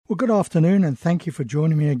Well, good afternoon, and thank you for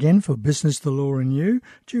joining me again for Business, the Law and You.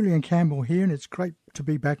 Julian Campbell here, and it's great to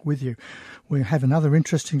be back with you. We have another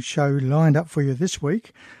interesting show lined up for you this week.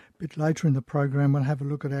 A bit later in the program, we'll have a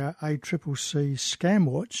look at our ACCC Scam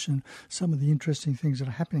Watch and some of the interesting things that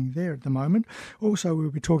are happening there at the moment. Also,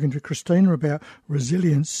 we'll be talking to Christina about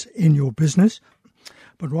resilience in your business.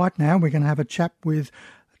 But right now, we're going to have a chat with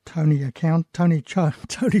Tony Vidray,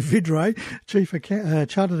 Chief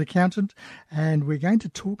Chartered Accountant, and we're going to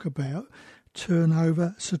talk about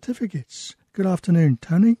turnover certificates. Good afternoon,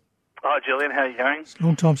 Tony. Hi, Julian. How are you going? It's a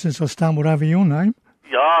long time since I stumbled over your name.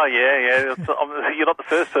 Oh, yeah. You're not the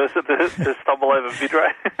first person to stumble over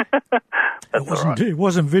Vidray. It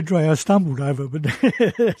wasn't Vidray I stumbled over, but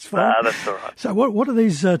that's fine. Nah, that's all right. So what are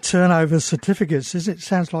these turnover certificates? It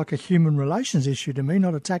sounds like a human relations issue to me,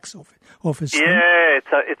 not a tax office thing. Yeah,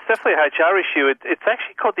 it's definitely a HR issue. It's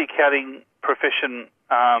actually caught the accounting profession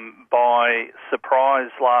by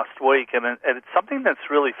surprise last week, and it's something that's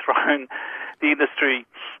really thrown the industry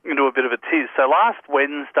into a bit of a tiz. So last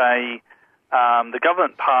Wednesday, the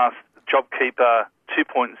government passed JobKeeper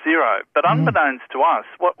 2.0, but unbeknownst to us,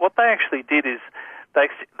 what they actually did is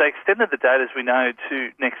they extended the date, as we know, to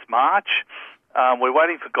next March. We're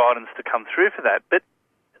waiting for guidance to come through for that, but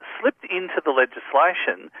slipped into the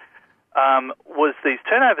legislation was these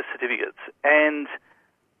turnover certificates, and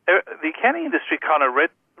the accounting industry kind of read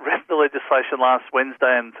the legislation last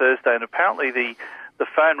Wednesday and Thursday, and apparently the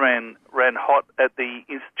phone ran hot at the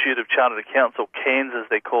Institute of Chartered Accountants, or CANS as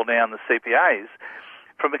they're called now, and the CPAs,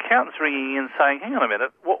 from accountants ringing in saying, hang on a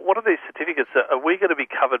minute, what are these certificates? Are we going to be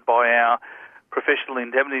covered by our professional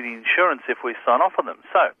indemnity insurance if we sign off on them?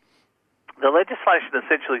 So the legislation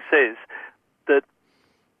essentially says that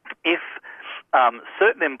if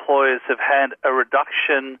certain employers have had a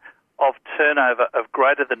reduction of turnover of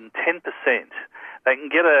greater than 10%, they can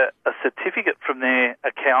get a certificate from their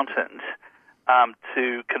accountant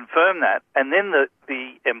to confirm that, and then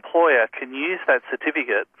the employer can use that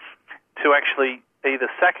certificate to actually either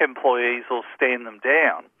sack employees or stand them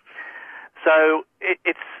down. So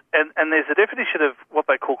and there's a definition of what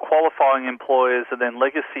they call qualifying employers and then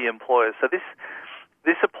legacy employers. So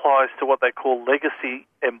this applies to what they call legacy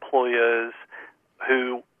employers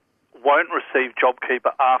who won't receive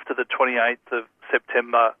JobKeeper after the 28th of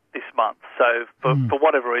September this month. So for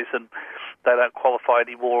whatever reason, they don't qualify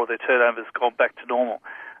anymore, or their turnover's gone back to normal.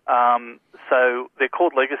 So they're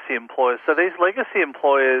called legacy employers. So these legacy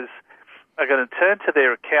employers are going to turn to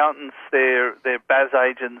their accountants, their BAS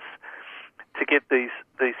agents, to get these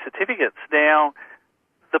certificates. Now,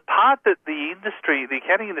 the part that the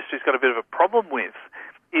accounting industry's got a bit of a problem with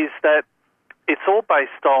is that it's all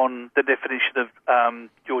based on the definition of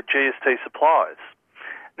your GST suppliers.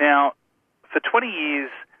 Now, for 20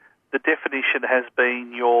 years, the definition has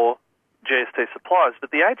been your GST suppliers,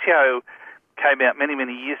 but the ATO came out many,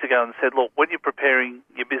 many years ago and said, look, when you're preparing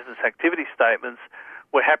your business activity statements,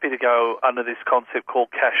 we're happy to go under this concept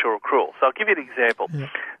called cash or accrual. So I'll give you an example. Yeah.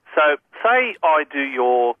 So say I do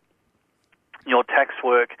your tax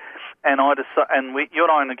work, and you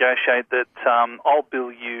and I negotiate that I'll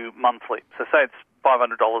bill you monthly. So say it's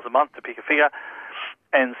 $500 a month, to pick a figure,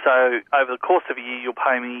 and so over the course of a year you'll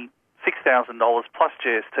pay me $6,000 plus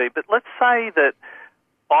GST. But let's say that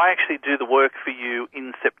I actually do the work for you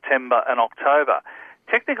in September and October.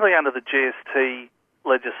 Technically, under the GST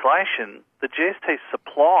legislation, the GST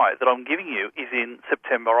supply that I'm giving you is in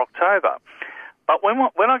September, October. But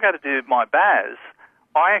when I go to do my BAS,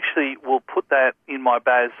 I actually will put that in my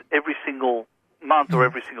BAS every single month or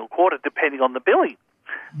every single quarter, depending on the billing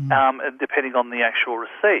and depending on the actual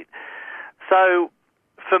receipt. So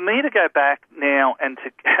for me to go back now and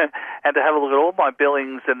to have a look at all my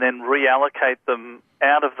billings and then reallocate them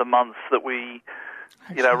out of the months that we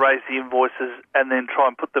raise the invoices and then try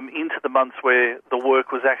and put them into the months where the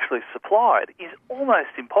work was actually supplied is almost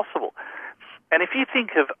impossible. And if you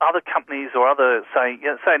think of other companies or other, say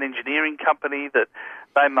an engineering company that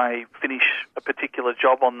they may finish a particular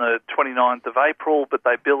job on the 29th of April, but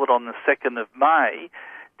they bill it on the 2nd of May,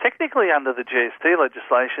 technically under the GST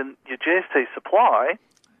legislation, your GST supply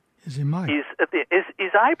is in May.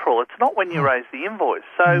 Is April. It's not when you raise the invoice.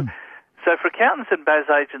 So for accountants and BAS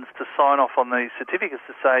agents to sign off on these certificates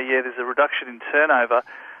to say, yeah, there's a reduction in turnover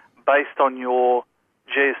based on your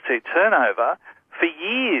GST turnover, for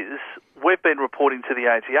years we've been reporting to the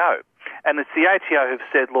ATO. And it's the ATO who've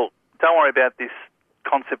said, look, don't worry about this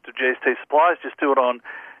concept of GST suppliers, just do it on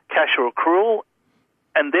cash or accrual.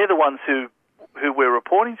 And they're the ones who we're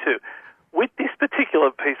reporting to. With this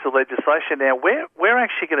particular piece of legislation now, we're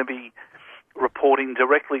actually going to be reporting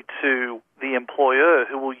directly to the employer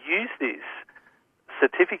who will use this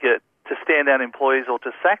certificate to stand down employees or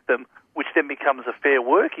to sack them, which then becomes a fair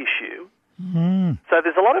work issue. So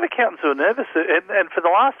there's a lot of accountants who are nervous, and for the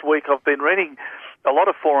last week I've been reading a lot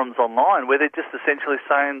of forums online where they're just essentially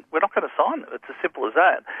saying, we're not going to sign it. It's as simple as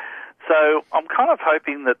that. So I'm kind of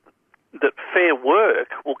hoping that Fair Work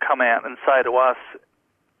will come out and say to us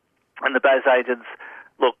and the BAS agents,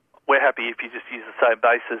 look, we're happy if you just use the same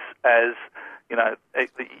basis as,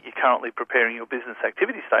 you're currently preparing your business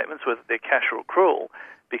activity statements, whether they're cash or accrual,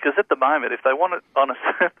 because at the moment, if they want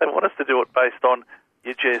us to do it based on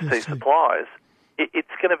your GST supplies,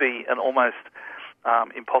 it's going to be an almost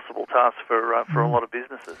impossible task for a lot of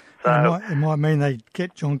businesses. So it might mean they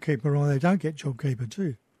get JobKeeper or they don't get JobKeeper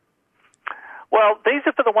too. Well, these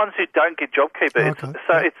are for the ones who don't get JobKeeper.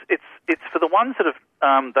 Okay. It's for the ones that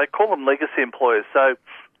have they call them legacy employers. So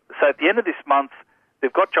at the end of this month,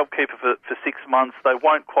 they've got JobKeeper for 6 months. They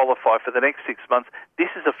won't qualify for the next 6 months. This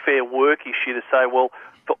is a Fair Work issue to say, well,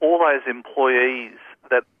 for all those employees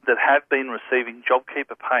that have been receiving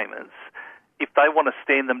JobKeeper payments, if they want to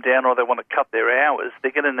stand them down or they want to cut their hours,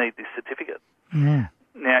 they're going to need this certificate.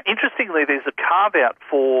 Now, interestingly, there's a carve-out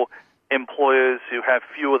for employers who have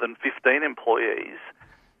fewer than 15 employees.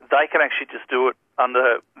 They can actually just do it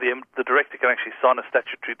under the director can actually sign a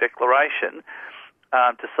statutory declaration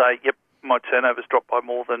to say, yep, my turnover's dropped by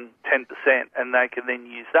more than 10%, and they can then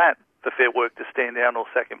use that for Fair Work to stand down or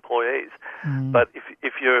sack employees. But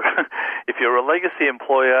if you're you're a legacy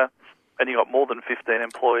employer and you've got more than 15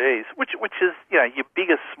 employees, which is your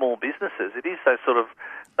biggest small businesses, it is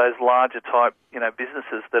those larger type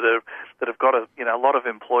businesses that have got a lot of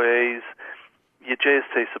employees. Your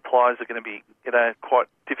GST supplies are going to be quite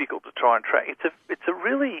difficult to try and track. It's a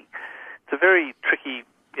very tricky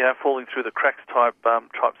falling through the cracks type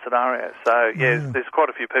scenario. So there's quite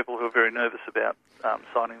a few people who are very nervous about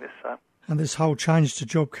signing this. So. And this whole change to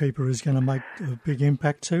JobKeeper is going to make a big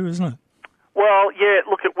impact too, isn't it? Well, yeah,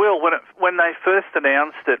 look, it will. When they first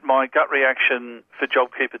announced it, my gut reaction for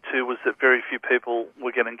JobKeeper 2 was that very few people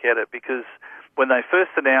were going to get it, because when they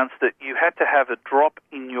first announced it, you had to have a drop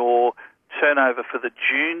in your turnover for the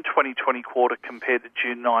June 2020 quarter compared to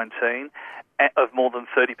June 19 of more than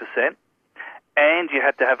 30%, and you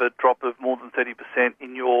had to have a drop of more than 30%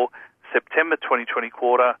 in your September 2020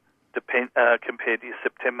 quarter compared to your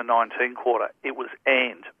September 19 quarter. It was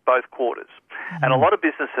both quarters. And a lot of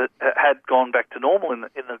businesses had gone back to normal in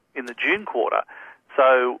the June quarter.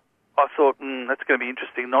 So I thought, that's going to be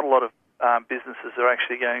interesting. Not a lot of businesses are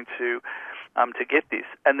actually going to get this.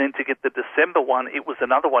 And then to get the December one, it was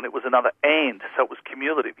another one. It was another and. So it was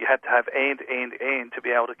cumulative. You had to have and to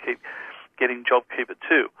be able to keep getting JobKeeper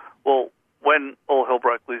 2. Well, when all hell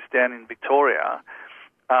broke loose down in Victoria,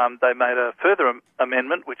 they made a further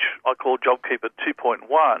amendment, which I call JobKeeper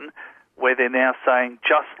 2.1, where they're now saying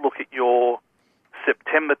just look at your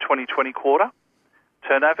September 2020 quarter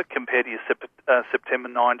turnover compared to your September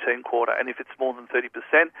 19 quarter. And if it's more than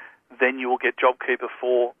 30%, then you will get JobKeeper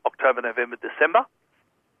for October, November, December.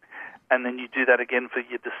 And then you do that again for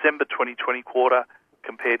your December 2020 quarter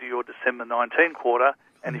compared to your December 19 quarter.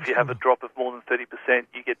 And if you have a drop of more than 30%,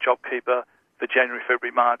 you get JobKeeper for January,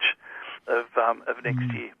 February, March of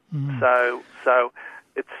next year. So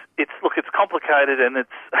it's complicated, and it's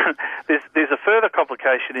there's a further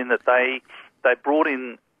complication in that they brought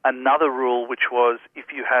in another rule, which was if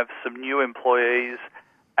you have some new employees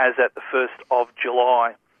as at the 1st of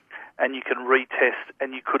July, and you can retest,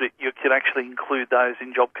 and you could actually include those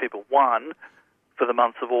in JobKeeper 1 for the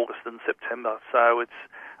months of August and September. So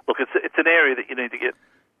it's an area that you need to get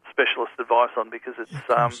specialist advice on, because it's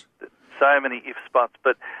so many ifs, buts.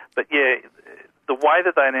 But yeah, the way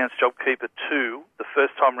that they announced JobKeeper 2 the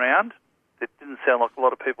first time round, it didn't sound like a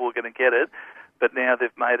lot of people were going to get it, but now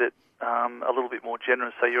they've made it a little bit more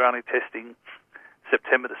generous. So you're only testing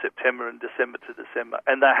September to September and December to December.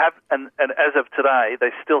 And they have, and as of today,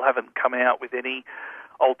 they still haven't come out with any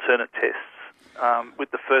alternate tests.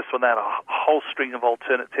 With the first one, they had a whole string of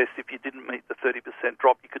alternate tests. If you didn't meet the 30%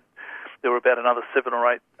 drop, there were about another 7 or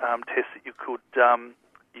 8 tests that you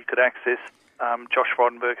could access. Josh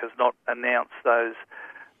Frydenberg has not announced those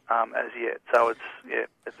as yet. So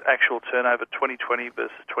it's actual turnover 2020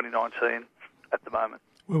 versus 2019 at the moment.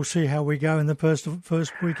 We'll see how we go in the first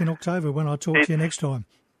week in October when I talk to you next time.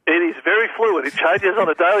 It is very fluid. It changes on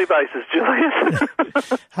a daily basis,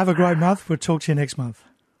 Julian. Have a great month. We'll talk to you next month.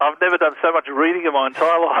 I've never done so much reading in my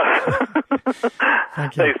entire life.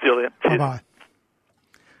 Thank you. Thanks, Julian. Bye-bye.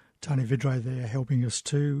 Tony Vidray there helping us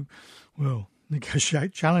to,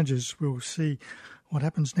 negotiate challenges. We'll see what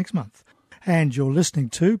happens next month. And you're listening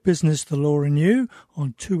to Business, the Law and You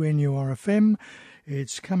on 2NURFM.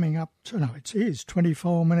 It's coming up it is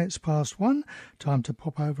 24 minutes past 1. Time to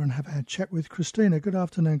pop over and have a chat with Christina. Good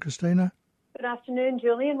afternoon, Christina. Good afternoon,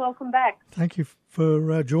 Julian. Welcome back. Thank you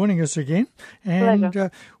for joining us again. And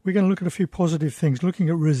we're going to look at a few positive things, looking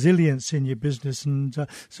at resilience in your business and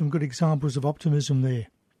some good examples of optimism there.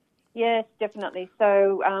 Yes, definitely.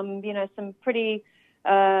 So, some pretty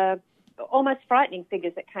almost frightening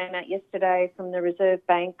figures that came out yesterday from the Reserve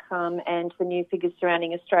Bank and the new figures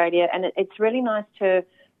surrounding Australia. And it's really nice to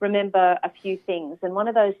remember a few things. And one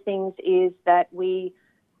of those things is that we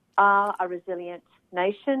are a resilient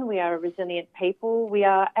nation. We are a resilient people. We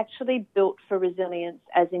are actually built for resilience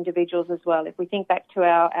as individuals as well. If we think back to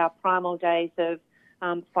our primal days of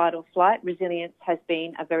fight or flight, resilience has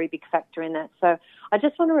been a very big factor in that. So I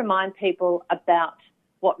just want to remind people about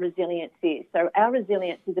what resilience is. So our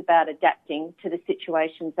resilience is about adapting to the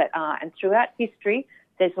situations that are. And throughout history,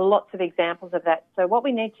 there's lots of examples of that. So what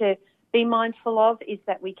we need to be mindful of is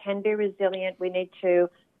that we can be resilient. We need to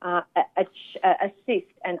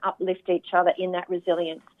assist and uplift each other in that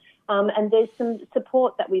resilience. And there's some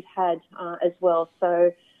support that we've had as well.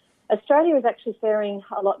 So Australia is actually faring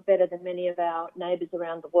a lot better than many of our neighbours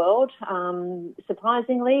around the world.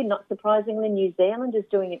 Surprisingly, not surprisingly, New Zealand is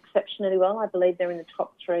doing exceptionally well. I believe they're in the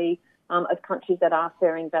top 3 of countries that are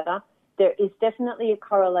faring better. There is definitely a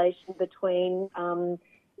correlation between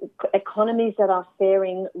economies that are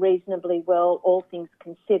faring reasonably well, all things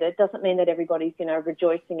considered. Doesn't mean that everybody's,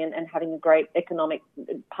 rejoicing and having a great economic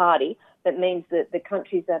party. That means that the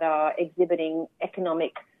countries that are exhibiting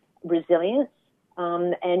economic resilience,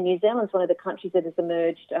 and New Zealand's one of the countries that has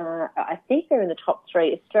emerged. I think they're in the top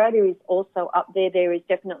 3. Australia is also up there. There is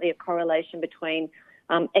definitely a correlation between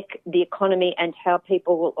the economy and how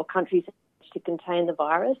people or countries manage to contain the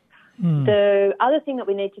virus. The other thing that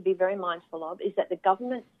we need to be very mindful of is that the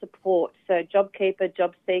government support, so JobKeeper,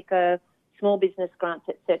 JobSeeker, small business grants,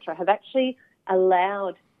 etc., have actually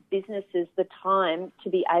allowed businesses the time to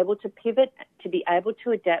be able to pivot, to be able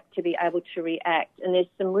to adapt, to be able to react. And there's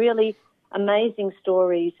some really amazing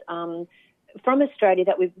stories from Australia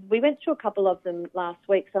that we went through a couple of them last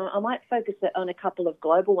week. So I might focus on a couple of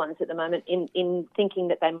global ones at the moment in thinking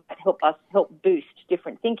that they might help boost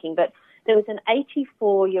different thinking. But there was an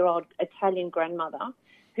 84-year-old Italian grandmother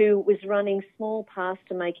who was running small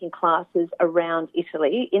pasta-making classes around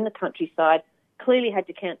Italy in the countryside, clearly had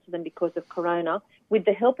to cancel them because of corona. With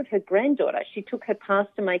the help of her granddaughter, she took her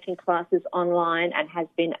pasta-making classes online and has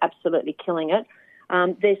been absolutely killing it.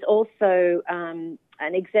 There's also an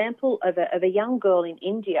example of a young girl in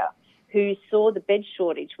India who saw the bed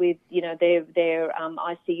shortage with, their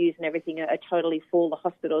ICUs and everything are totally full, the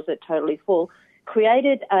hospitals are totally full,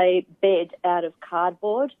 created a bed out of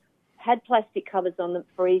cardboard, had plastic covers on them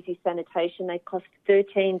for easy sanitation. They cost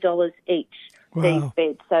 $13 each, these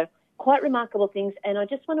beds. So quite remarkable things. And I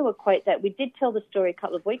just want to equate that. We did tell the story a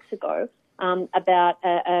couple of weeks ago about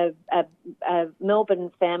a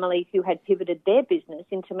Melbourne family who had pivoted their business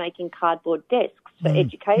into making cardboard desks for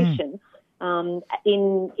education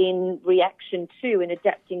in reaction to and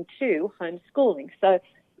adapting to homeschooling. So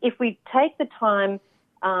if we take the time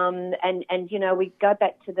we go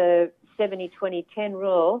back to the 70-20-10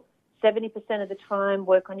 rule, 70% of the time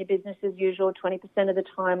work on your business as usual, 20% of the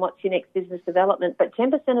time what's your next business development, but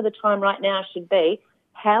 10% of the time right now should be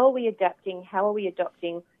how are we adapting, how are we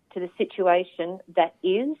adapting to the situation that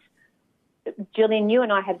is. Gillian, you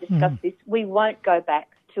and I have discussed this. We won't go back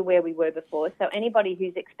to where we were before. So anybody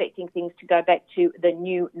who's expecting things to go back to the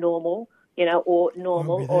new normal, or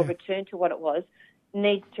normal or return to what it was,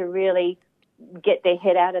 needs to really get their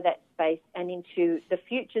head out of that space and into the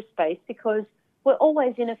future space, because we're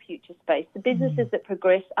always in a future space. The businesses that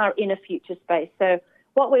progress are in a future space. So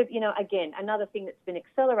what we've, again, another thing that's been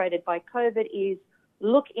accelerated by COVID is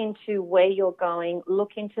look into where you're going,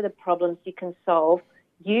 look into the problems you can solve,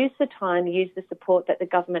 use the time, use the support that the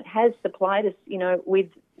government has supplied us, with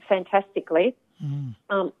fantastically,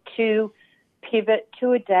 to pivot,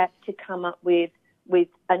 to adapt, to come up with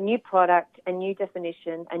a new product, a new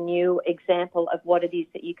definition, a new example of what it is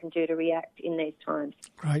that you can do to react in these times.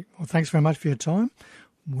 Great. Well, thanks very much for your time.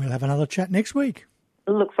 We'll have another chat next week.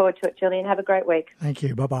 Look forward to it, Gillian. Have a great week. Thank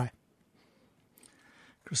you. Bye-bye.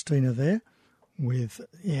 Christina there with,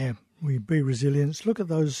 we be resilient. Look at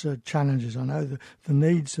those challenges. I know the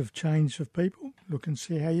needs have changed of people. Look and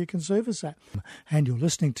see how you can service that. And you're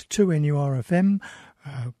listening to 2NURFM,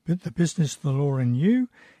 the business, the law and you.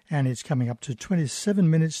 And it's coming up to 27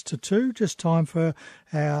 minutes to 2, just time for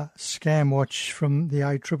our scam watch from the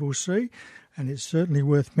ACCC. And it's certainly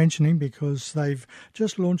worth mentioning because they've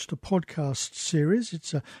just launched a podcast series.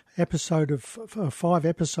 It's a episode of 5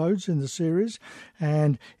 episodes in the series,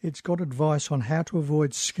 and it's got advice on how to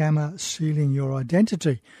avoid scammer stealing your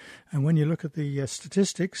identity. And when you look at the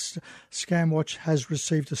statistics, ScamWatch has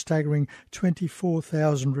received a staggering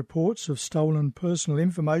 24,000 reports of stolen personal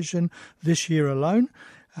information this year alone,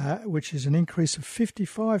 which is an increase of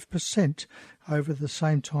 55% over the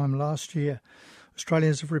same time last year.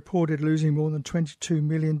 Australians have reported losing more than $22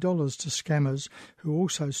 million to scammers who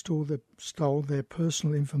also stole their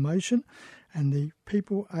personal information, and the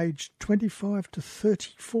people aged 25 to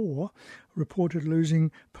 34 reported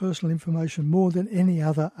losing personal information more than any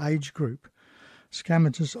other age group.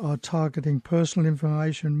 Scammers are targeting personal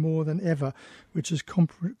information more than ever, which has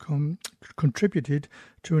contributed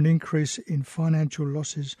to an increase in financial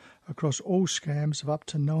losses across all scams of up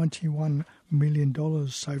to $91 million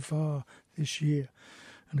so far this year.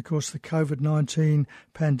 And of course, the COVID-19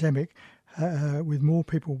 pandemic, with more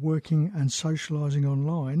people working and socialising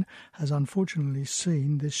online, has unfortunately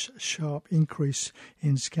seen this sharp increase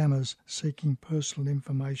in scammers seeking personal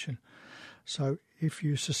information. So if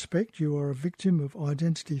you suspect you are a victim of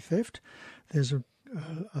identity theft, there's an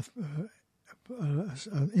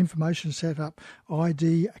information set up,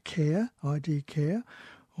 ID Care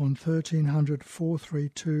on 1300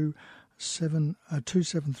 432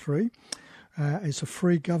 273. It's a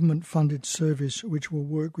free government-funded service which will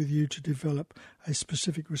work with you to develop a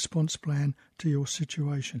specific response plan to your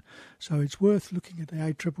situation. So it's worth looking at the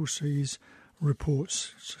ACCC's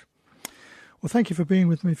reports. Well, thank you for being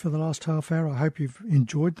with me for the last half hour. I hope you've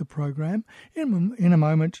enjoyed the program. In a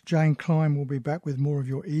moment, Jane Klein will be back with more of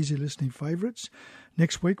your easy listening favourites.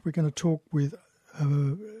 Next week, we're going to talk with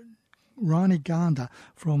Rani Ganda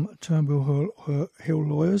from Turnbull Hill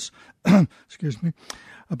Lawyers, excuse me,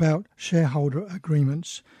 about shareholder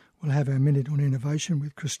agreements. We'll have our Minute on Innovation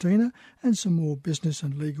with Christina and some more business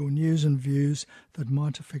and legal news and views that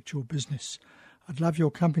might affect your business. I'd love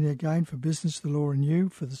your company again for Business, the Law and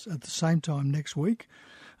You at the same time next week.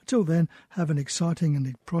 Until then, have an exciting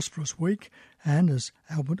and prosperous week. And as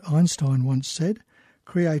Albert Einstein once said,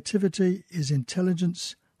 creativity is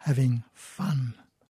intelligence having fun.